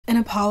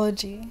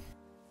apology.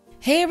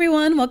 Hey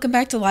everyone, welcome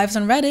back to Lives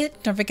on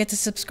Reddit. Don't forget to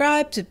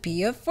subscribe to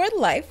be a for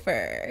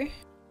lifer.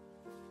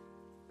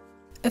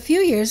 A few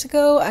years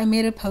ago, I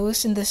made a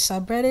post in this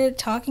subreddit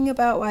talking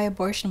about why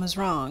abortion was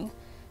wrong.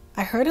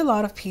 I heard a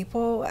lot of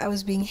people I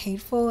was being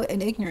hateful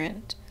and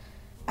ignorant.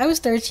 I was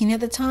 13 at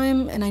the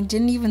time, and I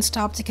didn't even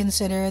stop to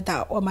consider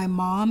that what my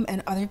mom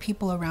and other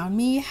people around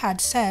me had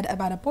said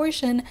about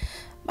abortion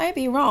might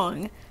be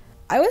wrong.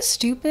 I was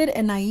stupid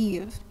and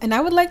naive, and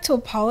I would like to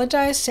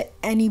apologize to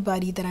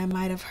anybody that I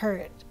might have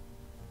hurt.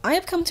 I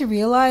have come to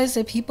realize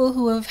that people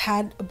who have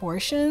had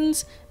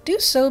abortions do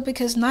so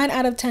because 9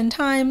 out of 10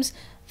 times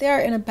they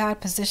are in a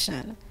bad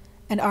position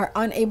and are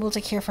unable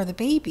to care for the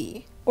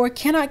baby, or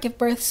cannot give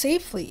birth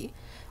safely,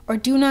 or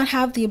do not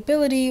have the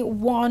ability,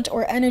 want,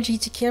 or energy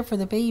to care for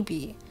the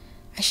baby.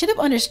 I should have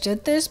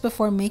understood this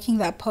before making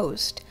that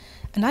post,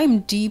 and I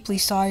am deeply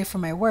sorry for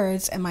my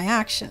words and my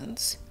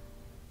actions.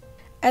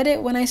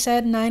 Edit: when I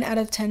said 9 out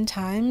of 10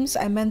 times,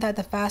 I meant that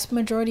the vast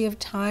majority of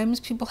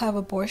times people have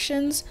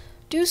abortions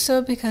do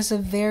so because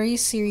of very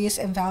serious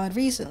and valid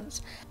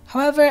reasons.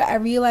 However, I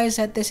realize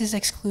that this is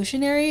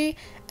exclusionary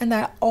and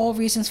that all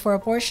reasons for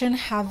abortion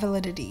have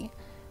validity.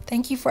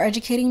 Thank you for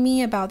educating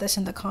me about this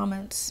in the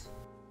comments.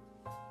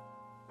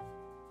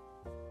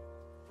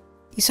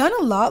 You sound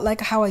a lot like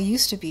how I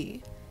used to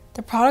be,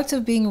 the product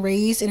of being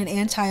raised in an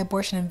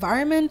anti-abortion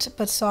environment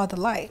but saw the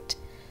light.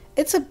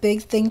 It's a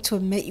big thing to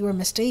admit you were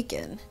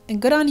mistaken, and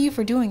good on you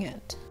for doing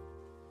it.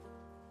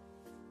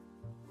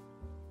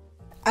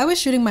 I was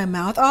shooting my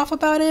mouth off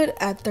about it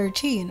at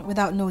 13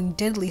 without knowing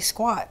diddly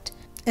squat,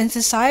 and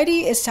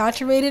society is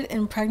saturated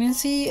in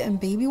pregnancy and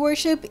baby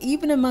worship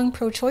even among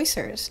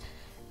pro-choicers.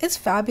 It's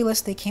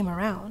fabulous they came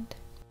around.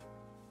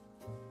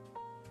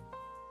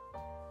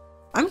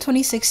 I'm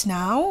 26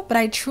 now, but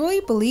I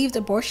truly believed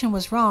abortion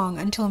was wrong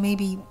until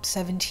maybe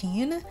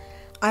 17.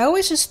 I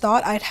always just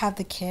thought I'd have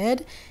the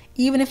kid,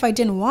 even if I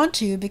didn't want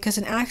to, because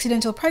an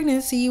accidental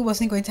pregnancy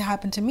wasn't going to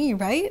happen to me,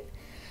 right?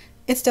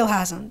 It still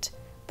hasn't.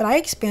 But I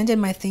expanded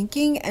my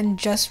thinking and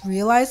just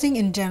realizing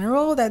in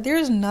general that there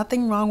is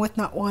nothing wrong with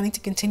not wanting to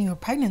continue a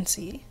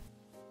pregnancy.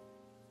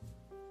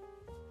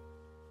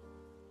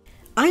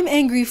 I'm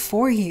angry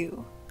for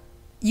you.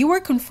 You were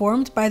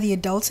conformed by the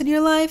adults in your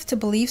life to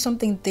believe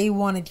something they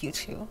wanted you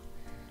to.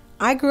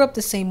 I grew up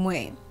the same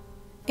way.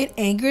 It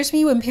angers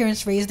me when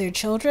parents raise their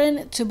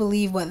children to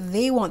believe what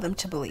they want them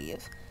to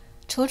believe.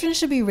 Children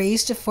should be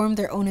raised to form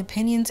their own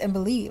opinions and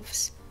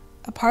beliefs.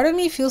 A part of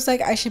me feels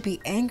like I should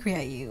be angry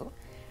at you,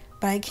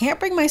 but I can't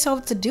bring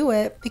myself to do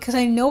it because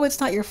I know it's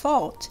not your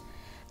fault.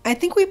 I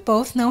think we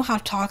both know how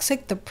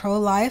toxic the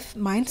pro-life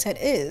mindset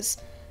is.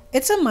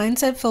 It's a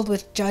mindset filled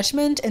with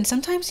judgment and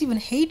sometimes even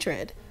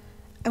hatred.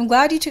 I'm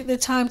glad you took the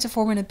time to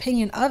form an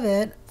opinion of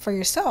it for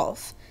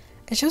yourself.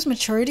 It shows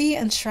maturity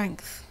and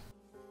strength.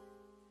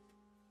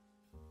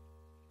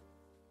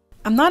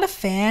 I'm not a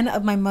fan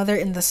of my mother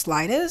in the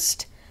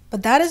slightest,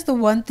 but that is the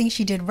one thing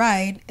she did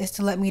right, is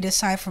to let me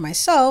decide for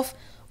myself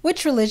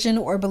which religion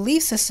or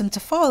belief system to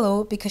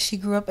follow because she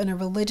grew up in a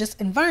religious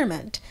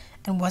environment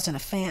and wasn't a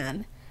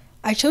fan.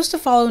 I chose to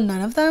follow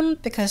none of them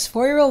because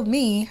 4-year-old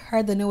me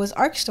heard the Noah's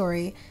Ark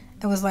story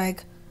and was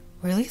like,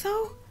 really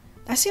though?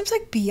 That seems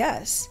like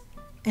BS.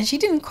 And she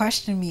didn't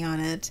question me on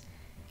it.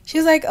 She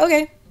was like,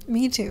 okay,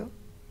 me too.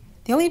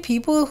 The only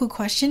people who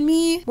questioned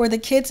me were the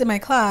kids in my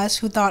class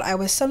who thought I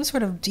was some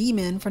sort of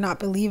demon for not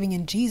believing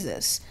in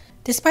Jesus,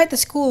 despite the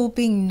school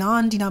being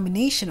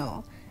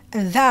non-denominational.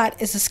 And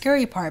that is the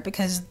scary part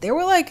because there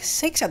were like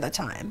 6 at the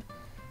time.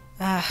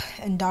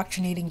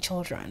 Indoctrinating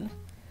children.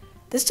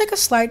 This took a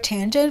slight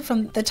tangent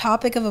from the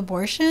topic of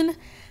abortion,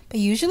 but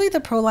usually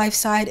the pro-life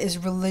side is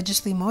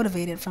religiously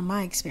motivated from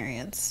my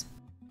experience.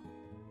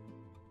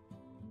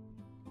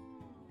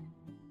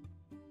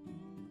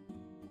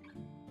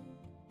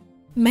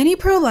 Many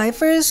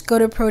pro-lifers go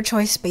to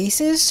pro-choice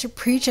spaces to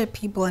preach at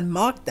people and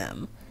mock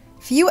them.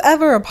 Few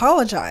ever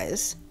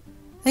apologize.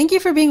 Thank you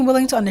for being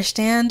willing to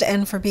understand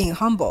and for being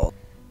humble.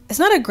 It's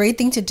not a great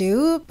thing to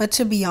do, but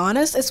to be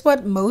honest, it's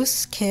what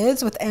most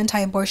kids with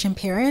anti-abortion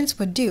parents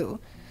would do.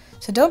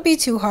 So don't be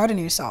too hard on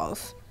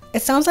yourself.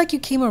 It sounds like you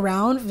came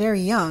around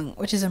very young,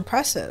 which is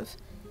impressive.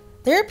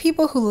 There are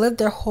people who live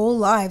their whole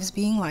lives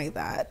being like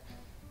that.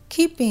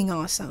 Keep being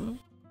awesome.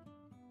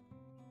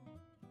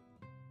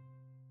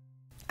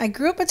 I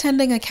grew up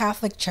attending a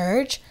Catholic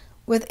church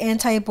with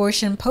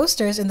anti-abortion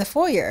posters in the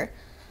foyer.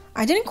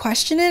 I didn't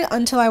question it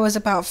until I was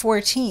about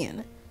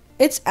 14.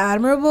 It's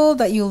admirable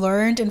that you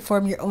learned and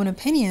formed your own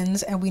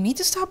opinions, and we need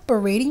to stop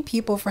berating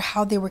people for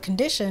how they were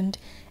conditioned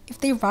if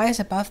they rise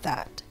above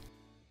that.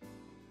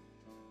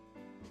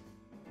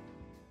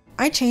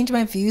 I changed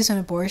my views on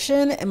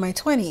abortion in my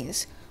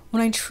 20s,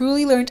 when I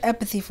truly learned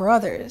empathy for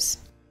others.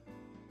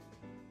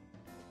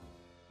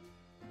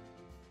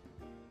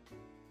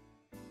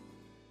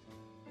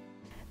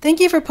 Thank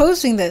you for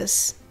posting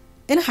this.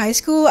 In high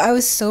school, I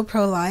was so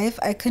pro-life,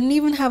 I couldn't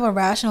even have a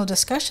rational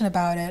discussion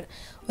about it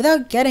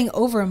without getting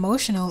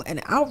over-emotional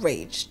and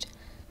outraged.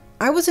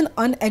 I was an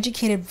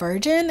uneducated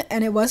virgin,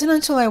 and it wasn't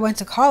until I went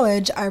to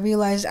college I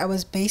realized I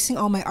was basing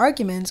all my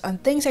arguments on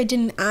things I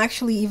didn't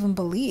actually even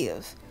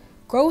believe.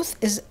 Growth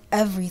is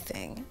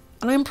everything,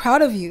 and I'm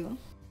proud of you.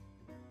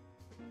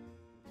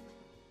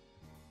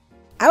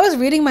 I was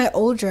reading my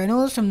old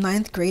journals from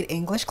 9th grade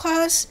English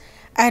class.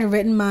 I had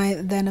written my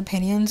then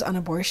opinions on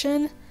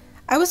abortion.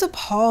 I was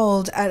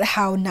appalled at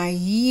how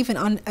naive and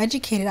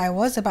uneducated I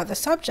was about the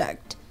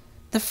subject.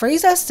 The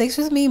phrase that sticks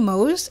with me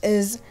most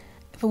is,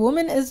 if a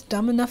woman is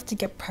dumb enough to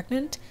get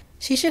pregnant,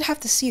 she should have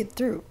to see it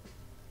through.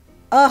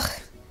 Ugh,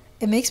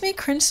 it makes me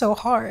cringe so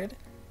hard.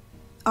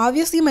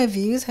 Obviously, my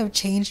views have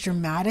changed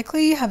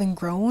dramatically, having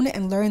grown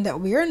and learned that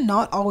we are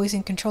not always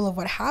in control of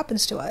what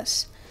happens to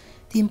us.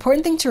 The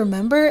important thing to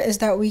remember is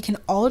that we can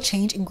all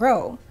change and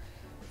grow.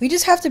 We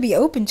just have to be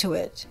open to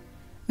it.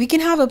 We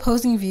can have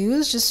opposing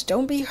views, just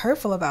don't be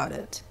hurtful about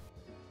it.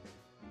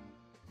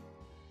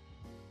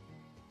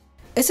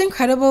 It's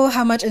incredible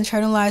how much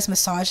internalized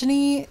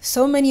misogyny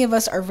so many of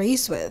us are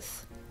raised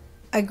with.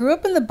 I grew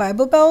up in the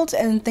Bible Belt,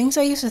 and things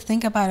I used to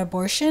think about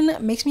abortion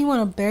makes me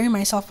want to bury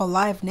myself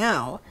alive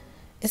now.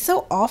 It's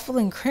so awful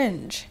and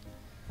cringe.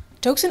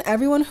 Jokes on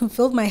everyone who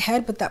filled my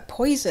head with that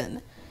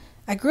poison.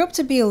 I grew up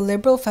to be a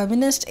liberal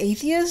feminist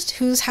atheist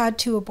who's had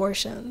 2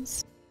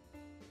 abortions.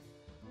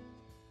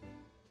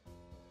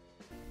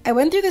 I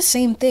went through the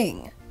same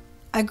thing.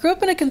 I grew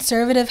up in a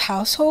conservative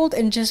household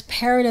and just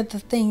parroted the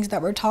things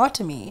that were taught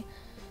to me.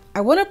 I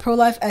won a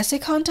pro-life essay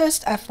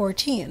contest at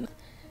 14.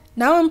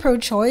 Now I'm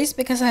pro-choice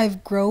because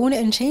I've grown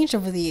and changed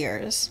over the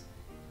years.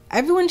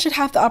 Everyone should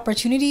have the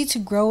opportunity to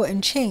grow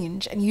and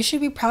change, and you should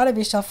be proud of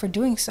yourself for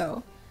doing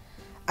so.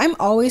 I'm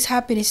always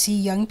happy to see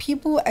young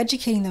people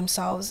educating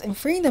themselves and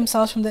freeing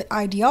themselves from the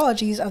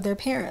ideologies of their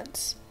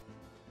parents.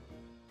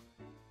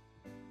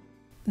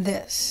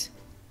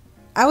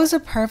 I was a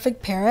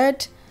perfect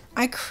parrot.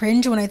 I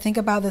cringe when I think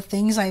about the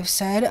things I've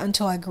said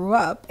until I grew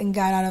up and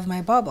got out of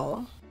my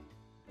bubble.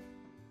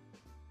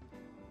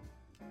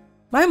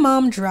 My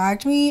mom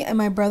dragged me and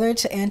my brother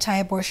to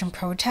anti-abortion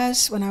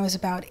protests when I was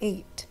about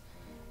 8.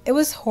 It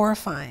was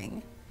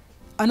horrifying.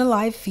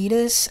 Unalive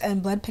fetus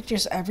and blood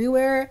pictures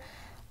everywhere.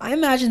 I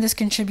imagine this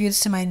contributes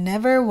to my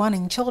never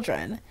wanting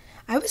children.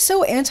 I was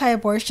so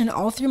anti-abortion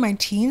all through my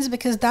teens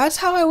because that's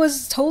how I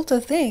was told to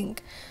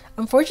think.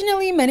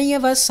 Unfortunately, many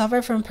of us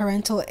suffer from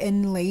parental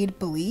inlaid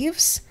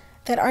beliefs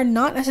that are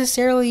not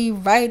necessarily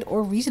right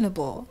or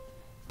reasonable.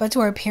 But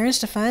to our parents'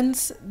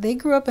 defense, they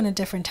grew up in a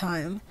different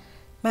time.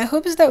 My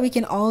hope is that we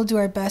can all do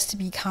our best to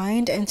be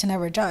kind and to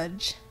never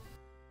judge.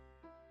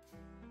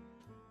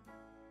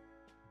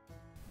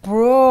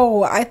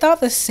 Bro, I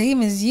thought the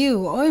same as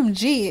you,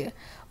 OMG.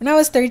 When I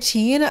was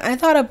 13, I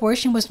thought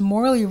abortion was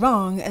morally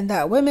wrong and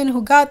that women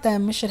who got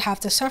them should have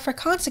to suffer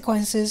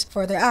consequences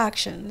for their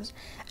actions.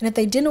 And if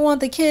they didn't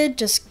want the kid,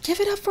 just give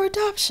it up for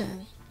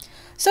adoption.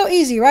 So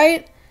easy,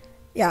 right?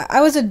 Yeah, I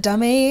was a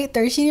dummy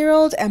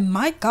 13-year-old and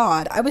my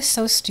god, I was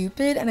so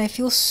stupid and I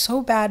feel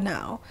so bad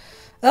now.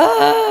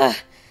 Ugh!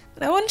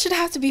 No one should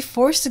have to be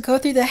forced to go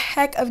through the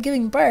heck of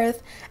giving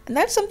birth, and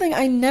that's something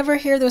I never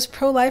hear those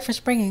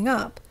pro-lifers bringing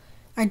up.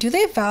 Or do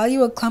they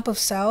value a clump of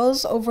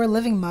cells over a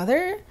living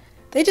mother?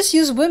 They just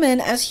use women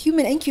as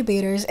human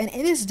incubators, and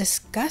it is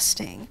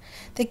disgusting.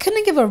 They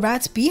couldn't give a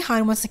rat's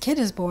behind once the kid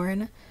is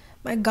born.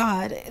 My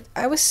god,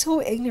 I was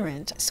so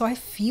ignorant, so I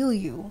feel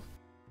you.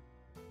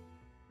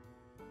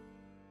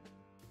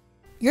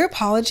 Your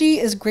apology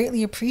is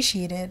greatly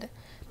appreciated,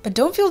 but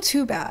don't feel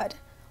too bad.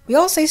 We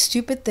all say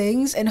stupid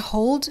things and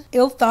hold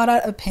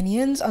ill-thought-out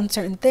opinions on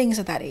certain things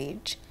at that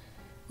age.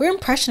 We're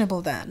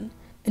impressionable then.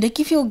 It make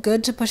you feel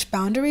good to push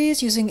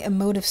boundaries using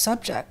emotive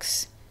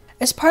subjects.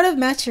 It's part of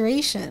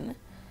maturation.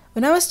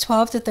 When I was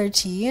 12 to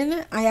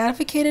 13, I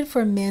advocated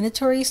for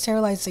mandatory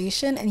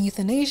sterilization and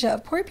euthanasia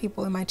of poor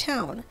people in my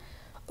town.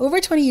 Over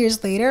 20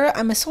 years later,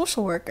 I'm a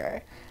social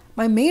worker.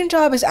 My main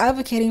job is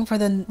advocating for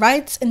the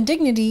rights and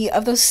dignity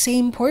of those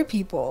same poor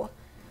people.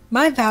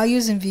 My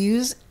values and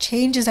views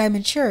change as I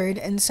matured,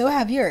 and so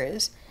have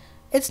yours.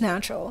 It's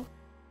natural.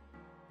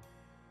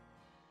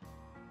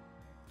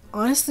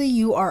 Honestly,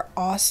 you are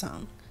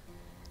awesome.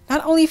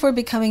 Not only for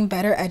becoming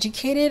better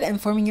educated and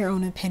forming your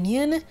own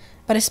opinion,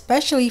 but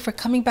especially for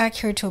coming back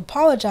here to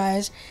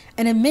apologize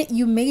and admit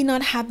you may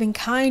not have been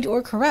kind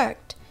or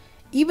correct.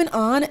 Even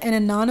on an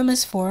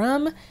anonymous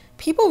forum,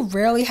 people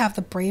rarely have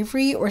the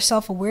bravery or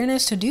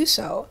self-awareness to do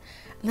so,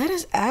 and that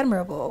is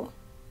admirable.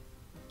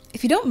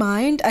 If you don't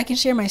mind, I can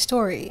share my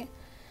story.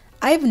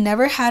 I've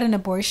never had an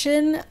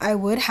abortion. I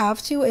would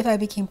have to if I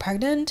became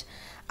pregnant.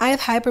 I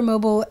have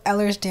hypermobile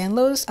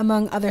Ehlers-Danlos,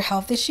 among other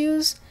health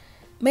issues.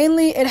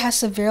 Mainly, it has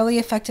severely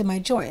affected my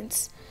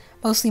joints,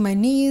 mostly my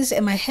knees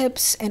and my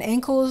hips and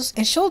ankles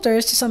and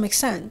shoulders to some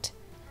extent.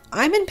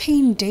 I'm in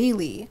pain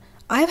daily.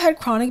 I've had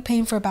chronic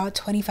pain for about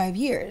 25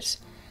 years.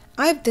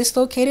 I've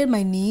dislocated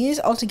my knees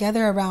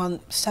altogether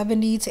around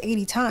 70 to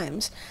 80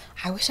 times.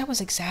 I wish I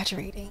was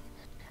exaggerating.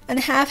 And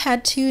have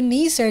had 2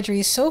 knee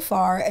surgeries so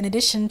far in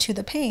addition to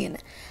the pain.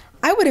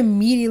 I would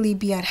immediately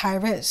be at high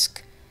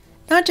risk.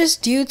 not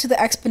just due to the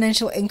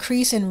exponential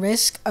increase in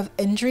risk of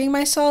injuring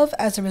myself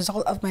as a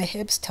result of my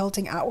hips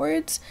tilting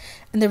outwards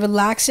and the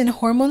relaxin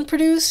hormone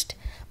produced,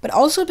 but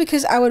also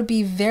because I would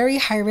be very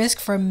high risk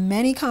for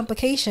many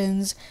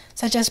complications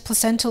such as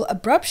placental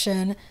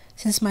abruption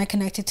since my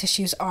connective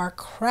tissues are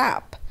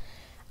crap.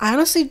 I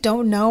honestly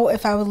don't know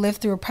if I would live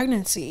through a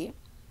pregnancy.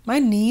 My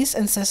niece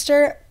and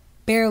sister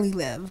barely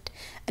lived,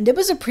 and it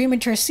was a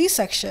premature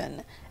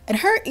C-section, and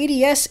her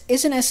EDS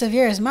isn't as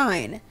severe as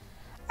mine.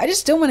 I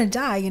just don't want to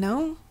die, you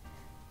know?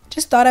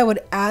 Just thought I would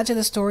add to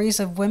the stories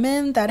of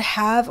women that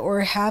have or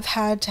have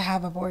had to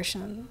have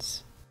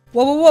abortions.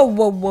 Whoa, whoa,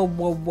 whoa, whoa,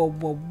 whoa, whoa,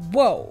 whoa,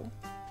 whoa.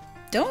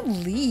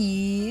 Don't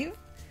leave.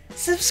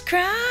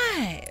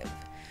 Subscribe.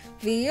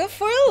 Be a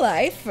for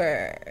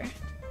lifer.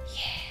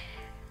 Yeah.